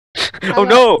Oh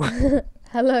no!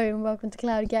 Hello and welcome to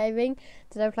Cloud Gaming.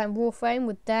 Today we're playing Warframe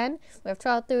with Dan. We've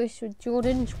tried to do this with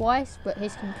Jordan twice, but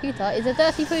his computer is a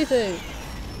dirty poo-poo.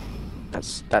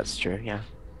 That's true, yeah.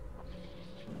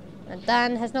 And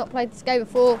Dan has not played this game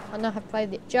before, and I have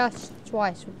played it just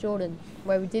twice with Jordan,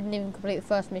 where we didn't even complete the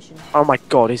first mission. Oh my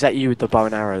god, is that you with the bow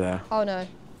and arrow there? Oh no,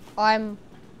 I'm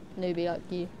newbie like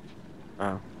you.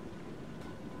 Oh.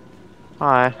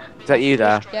 Hi. Is that you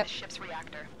there? Yep.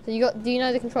 So do you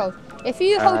know the controls? If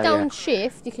you hold down yeah.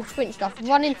 shift, you can sprint stuff,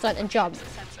 run into it and jump.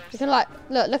 You can look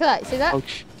at that, you see that? Oh,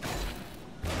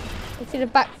 You see the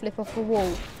backflip off the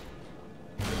wall.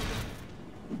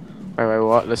 wait,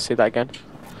 what? Let's see that again.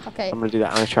 Okay. I'm gonna do that,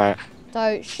 I'm gonna try it.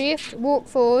 So shift, walk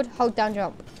forward, hold down,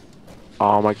 jump.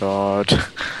 Oh my god.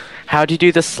 How do you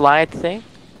do the slide thing?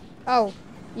 Oh,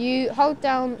 you hold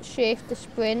down shift to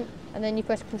sprint, and then you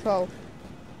press control.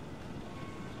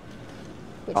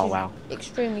 Which is wow.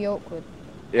 extremely awkward.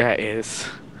 Yeah, it is.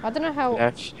 I don't know how.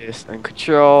 Left, shift, and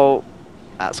control.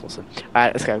 That's awesome.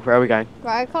 Alright, let's go. Where are we going?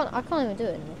 Right, I can't even do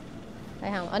it anymore. Hey,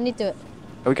 hang on, I need to do it.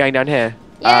 Are we going down here?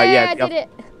 Yeah, I did it.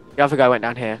 The other guy went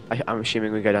down here. I'm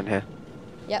assuming we go down here.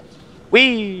 Yep.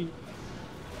 Whee!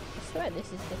 I swear this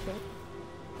is different.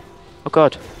 Oh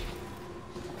god.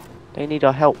 They need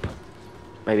our help.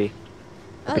 Maybe.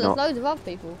 Oh, Maybe there's not. loads of other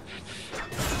people.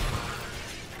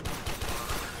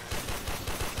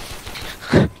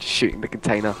 Shooting the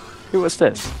container. Who was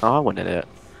this? Oh, I wanted it.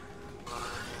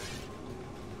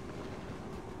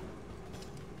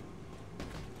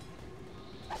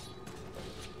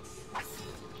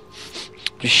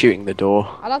 Just shooting the door.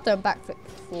 I love doing backflip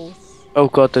falls. Oh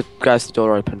god, the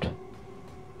door opened.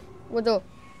 What door?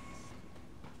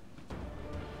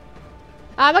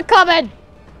 I'm a coming!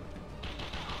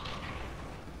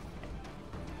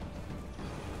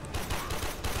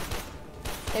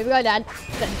 Here we go, Dan.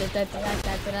 Dan,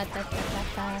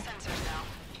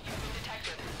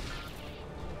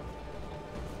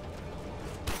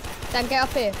 get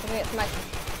up here. We're gonna get some action.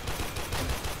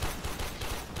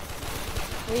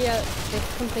 We are the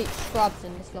complete scrubs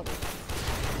in this lobby.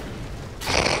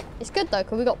 It's good though,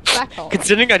 because we got back on.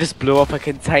 Considering I just blew up a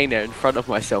container in front of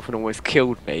myself and almost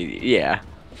killed me, yeah.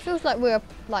 It feels like we're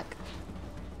like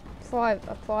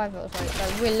a private or something.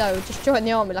 Like we're low, just join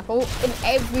the army. Like in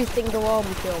every single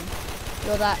army film,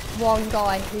 you're that one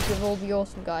guy who's with all the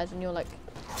awesome guys, and you're like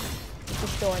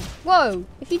just join. Whoa!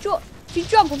 If you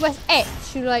jump and press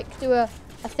X, you like do a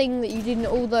thing that you did in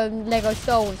all the Lego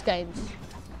Star Wars games.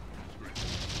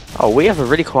 Oh, we have a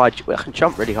really high. I can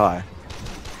jump really high.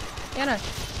 Yeah, I know.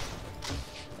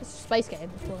 It's a space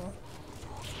game as well.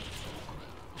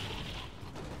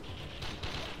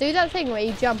 Do that thing where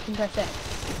you jump and press X.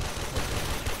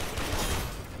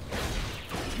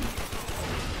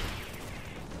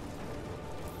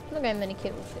 I'm not getting many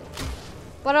kills here.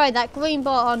 By the way, that green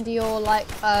bar under your like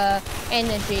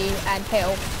energy and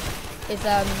health is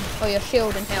or your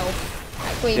shield and health.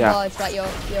 That green bar is like your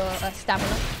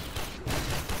stamina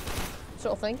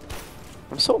sort of thing.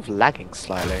 I'm sort of lagging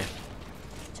slightly.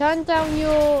 Turn down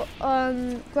your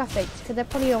graphics because they're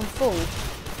probably on full.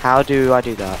 How do I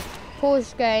do that?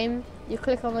 Pause game. You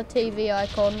click on the TV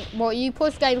icon. Well, you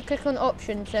pause game, click on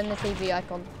options, then the TV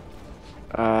icon.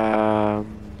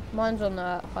 Mine's on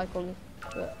the icon.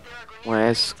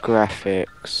 Where's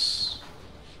graphics?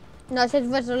 No, it says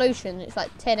resolution. It's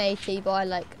like 1080 by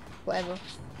like whatever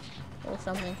or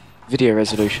something. Video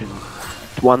resolution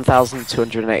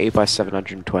 1280 by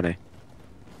 720.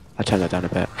 I turn that down a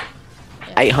bit.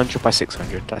 Yeah. 800 by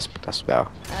 600. That's better.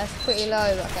 That's pretty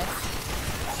low. But okay.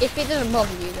 If it doesn't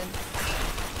bother you, then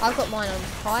I've got mine on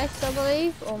highest, I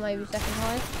believe, or maybe second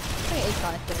highest. I think it is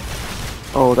highest.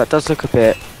 Though. Oh, that does look a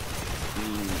bit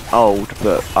old,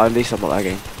 but at least I'm not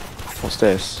lagging. What's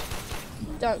this?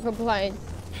 Don't complain.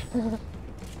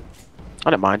 I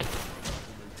don't mind.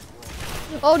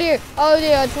 Oh dear! Oh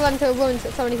dear! I just ran into a room.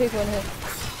 So many people in here.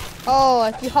 Oh,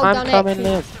 if you hold down X,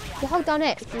 if you hold down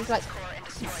X, there's like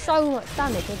so much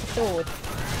damage with the sword.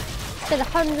 It says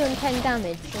 110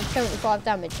 damage and 75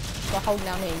 damage by holding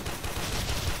down in.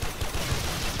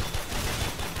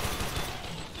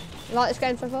 You like this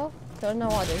game so far? Because I know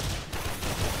I do.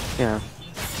 Yeah.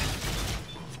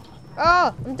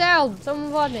 Oh, I'm down. Someone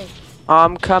revive me.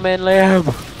 I'm coming, Liam.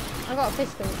 I got a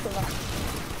pistol.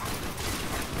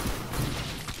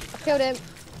 I killed him.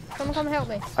 Someone come and help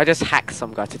me. I just hacked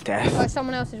some guy to death. Oh,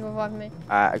 someone else is reviving me.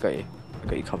 I got you. I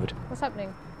got you covered. What's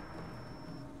happening?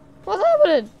 What's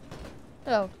happening?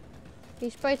 Oh. He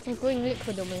sprayed some green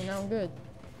liquid on me, now I'm good.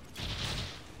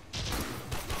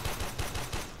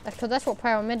 Because that's what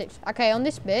paramedics... Okay, on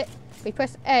this bit, we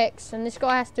press X and this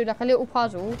guy has to do like a little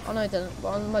puzzle. I know it doesn't,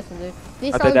 but most of them do.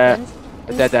 This opens.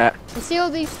 They're there. You see all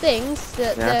these things,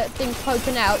 the things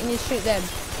poking out, and you shoot them.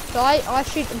 So I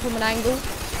shoot them from an angle.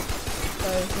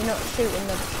 So you're not shooting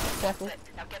the circle.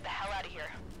 Now get the hell out of here.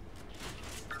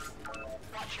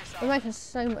 Watch yourself. We're making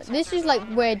so much. This is like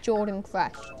where Jordan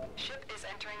crashed. Ship is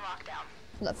entering lockdown.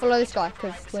 Look, follow this guy,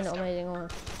 because we're not amazing, are we?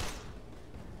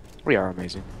 We are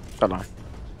amazing. Don't lie.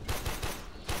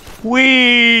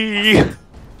 Whee!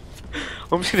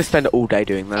 I'm just gonna spend all day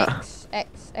doing that.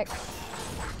 X.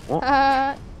 What?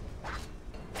 Why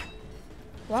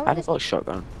I haven't got a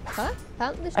shotgun. Huh?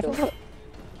 Can't this I haven't door? got...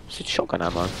 It's a shotgun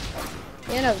ammo.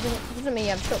 Yeah, no, it doesn't mean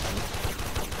you have a shotgun.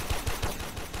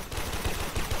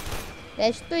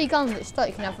 There's 3 guns at start.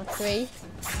 You can have for three.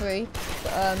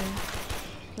 But,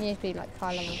 you need to be like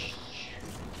high level.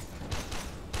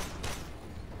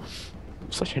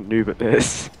 I'm such a noob at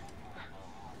this.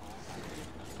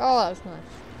 Oh, that was nice.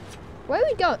 Where are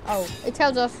we going? Oh, it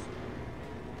tells us.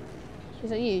 Is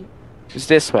that you? It's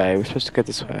this way. We're supposed to go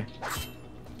this way.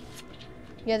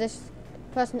 Yeah, this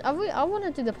person. I want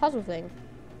to do the puzzle thing.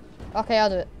 Okay, I'll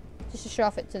do it. Just to show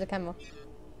off it to the camera.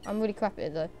 I'm really crap at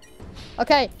it though.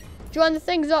 Okay, join the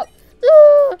things up.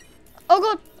 Ah! Oh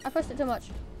god, I pressed it too much.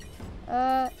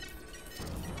 Why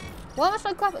am I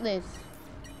so crap at this?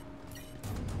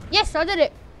 Yes, I did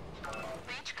it.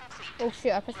 Reach complete. Oh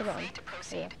shit, I pressed the button. Ready to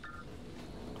proceed. Yeah.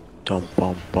 Dum,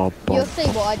 bum, bum, bum, You'll see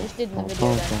bum, what I just did in the bum, video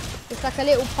bum, then. bum. It's like a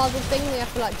little puzzle thing. We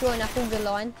have to like join up all the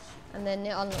lines, and then it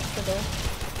unlocks the door.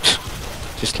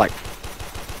 Just like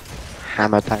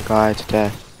hammered that guy to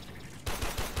death.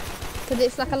 Because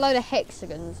it's like a load of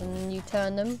hexagons, and you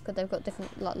turn them because they've got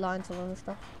different like lines on them and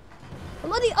stuff.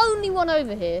 Am I the only one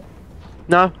over here?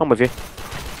 No, I'm with you.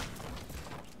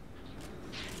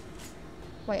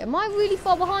 Wait, am I really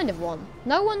far behind everyone?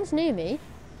 No one's near me.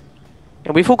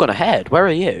 And we've all gone ahead. Where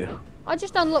are you? I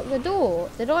just unlocked the door.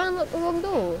 Did I unlock the wrong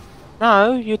door?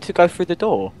 No, you had to go through the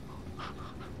door.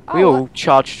 Oh, We all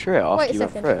charged through it Wait after a you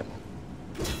went second. through it.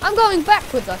 I'm going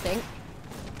backwards, I think.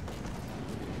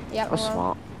 Yeah, That's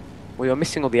smart. We were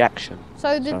missing all the action.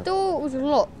 So the door was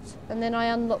locked, and then I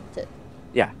unlocked it.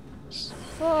 Yeah.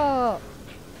 Fuck.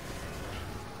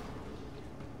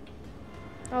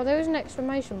 Oh, there is an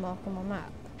exclamation mark on my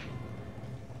map.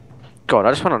 God,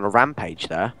 I just went on a rampage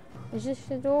there. Is this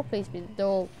the door? Please be the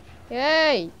door.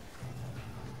 Yay!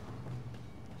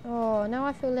 Oh, now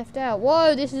I feel left out.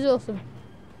 Whoa, this is awesome.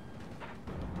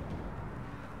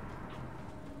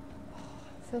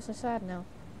 I feel so sad now.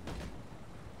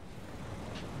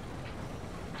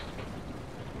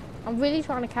 I'm really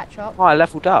trying to catch up. Oh, I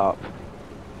leveled up.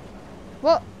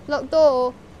 What? Locked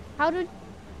door. How did...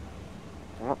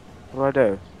 What do I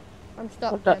do? I'm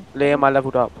stuck. What the- Liam, I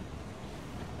leveled up.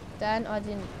 Dan, I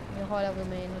didn't. You're high level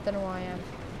than me, and I don't know where I am.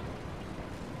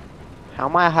 How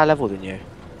am I a higher level than you?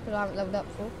 Because I haven't leveled up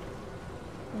before.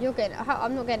 You're getting...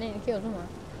 I'm not getting any kills, am I?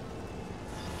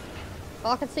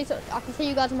 Oh, I can see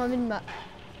you guys on my mini-map.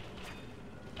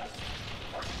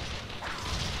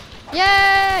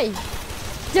 Yay!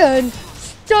 Dun!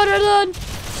 Dun! Dun!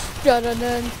 Dun!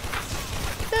 Dun!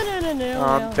 Oh,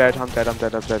 I'm dead, I'm dead.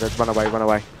 Run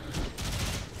away.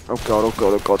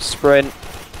 Oh god, sprint.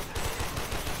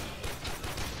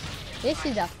 This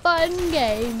is a fun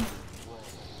game.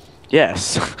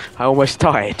 Yes, I almost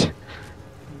died.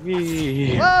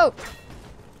 Whee. Whoa!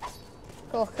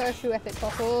 Oh, curse you, epic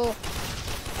parkour.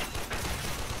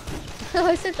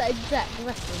 I said that exact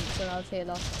reference when I was here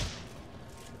last time.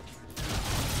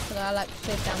 So I like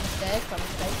slid down the stairs by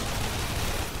mistake.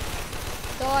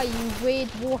 Die, you weird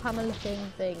Warhammer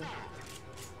looking thing.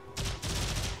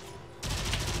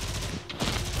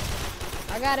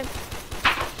 I got him.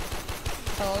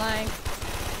 Lang.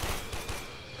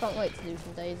 Can't wait to do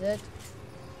some DayZ.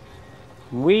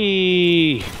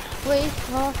 Wee. We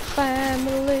are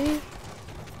family.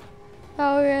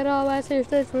 I'll get all my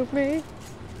sisters with me.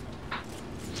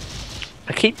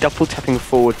 I keep double tapping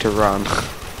forward to run.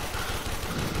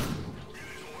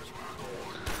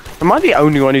 Am I the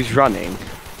only one who's running?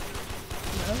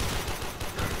 No.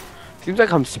 Seems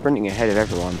like I'm sprinting ahead of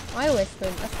everyone. I always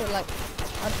sprint. That's what I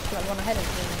just run ahead of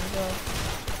them as well.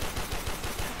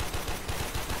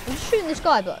 I'm just shooting this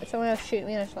guy, but someone else shooting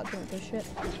me and I just like didn't do shit.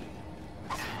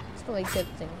 It's not a good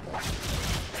thing, but...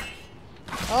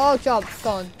 Oh, jump,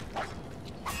 gone.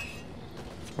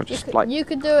 I just like... You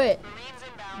could do it.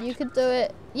 You could do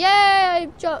it. Yay!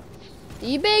 Jump. Are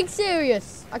you being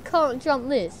serious? I can't jump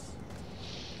this.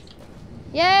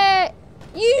 Yay!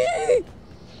 You.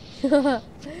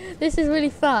 This is really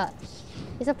fat.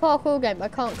 It's a parkour game, but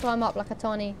I can't climb up like a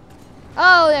tiny...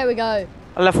 Oh, there we go.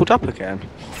 I leveled up again.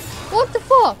 What the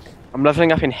fuck? I'm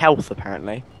leveling up in health,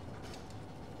 apparently.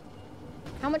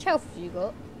 How much health have you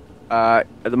got? At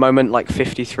the moment, like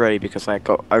 53 because I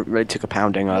really took a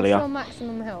pounding What's earlier. your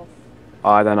maximum health?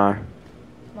 I don't know.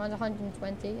 Mine's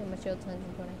 120 and my shield's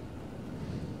 120.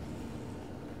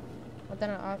 I don't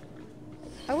know.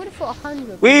 I would have thought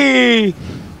 100. Whee!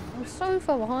 I'm so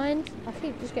far behind. I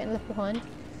keep just getting left behind.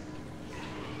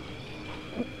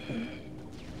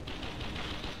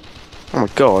 Oh my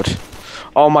god.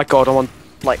 Oh my god, I'm on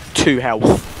like 2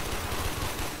 health.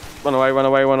 Run away, run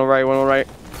away, run away, run away.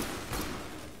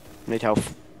 Need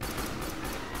health.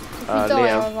 If you die,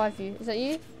 I'll revive you. Is that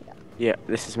you? Yeah,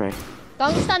 this is me.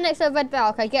 Don't stand next to the red bell.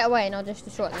 Okay, get away and I'll just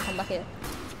destroy it and come back here.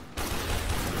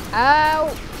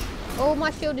 Ow! Oh,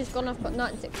 my shield is gone. I've got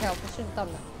 96 health. I should have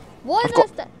done that. Why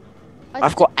did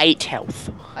I've got 8 health.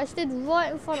 I stood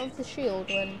right in front of the shield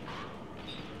when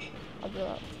I blew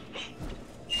up.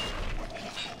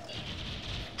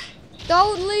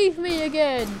 Don't leave me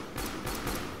again!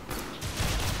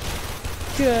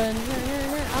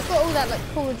 I've got all that like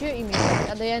Call of Duty music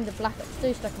at the end of Black Ops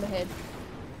 2 stuck in my head.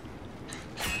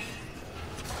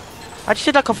 I just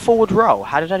did like a forward roll.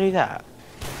 How did I do that?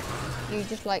 You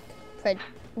just like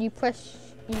you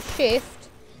shift,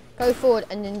 go forward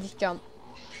and then just jump.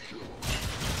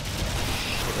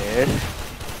 Good.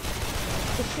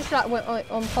 It's just like when,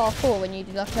 on parkour when you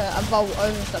do like a vault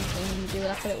over something, you do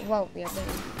like a little vault, yeah, don't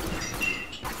you?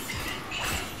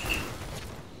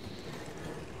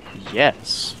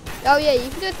 Yes. Oh yeah, you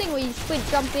can do a thing where you sprint,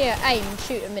 jump in the air, aim, and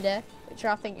shoot in midair, which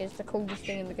I think is the coolest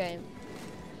thing in the game.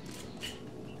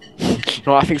 You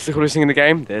know what I think is the coolest thing in the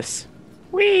game? This.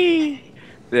 Whee!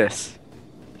 This.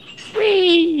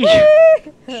 Whee!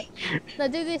 Now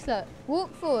do this, look.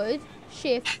 Walk forward,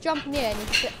 shift, jump in the air, and you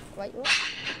can flip. Wait, what?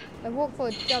 Now walk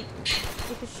forward, jump.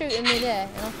 You can shoot in midair,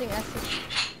 and I think that's just...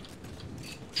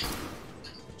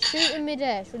 Shoot in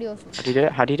midair, it's really awesome. How do you do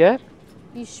it? How do you do it?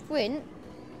 You sprint,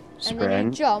 and then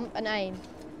you jump and aim.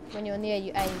 When you're in the air,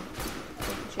 you aim.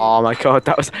 Oh my god,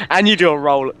 that was... And you do a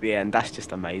roll at the end. That's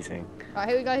just amazing. Right,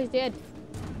 here we go, who's dead?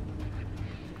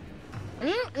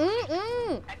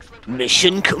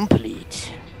 Mission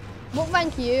complete. What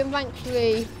rank are you? I'm rank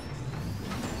 3.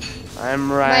 I'm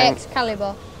My rank...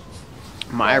 Excalibur.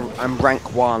 I'm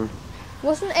rank 1.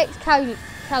 What's an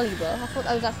Excalibur? I thought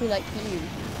that was actually like you.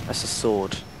 That's a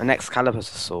sword. An Excalibur's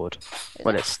a sword.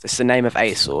 Well, it's the name of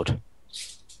a sword.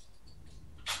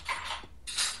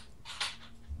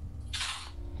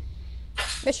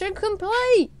 Mission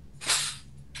complete!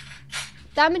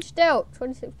 Damage dealt,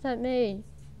 26% me.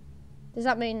 Does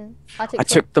that mean I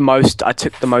took the most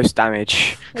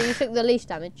damage. Well, you took the least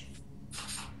damage.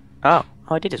 Oh,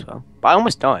 I did as well. But I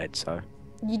almost died, so.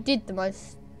 You did the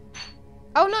most.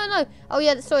 Oh no. Oh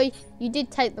yeah, sorry. You did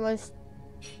take the most.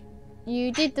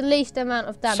 You did the least amount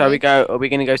of damage. So are we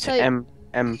gonna go to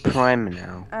M Prime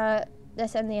now?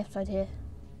 Let's end the episode here.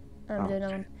 I'm doing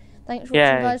another one. Thanks for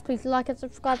watching, guys. Please like and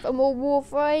subscribe for more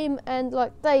Warframe and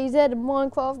like DayZ and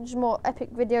Minecraft, just more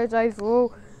epic videos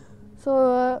overall.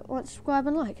 So, subscribe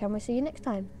and like, and we'll see you next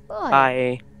time. Bye.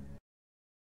 Bye.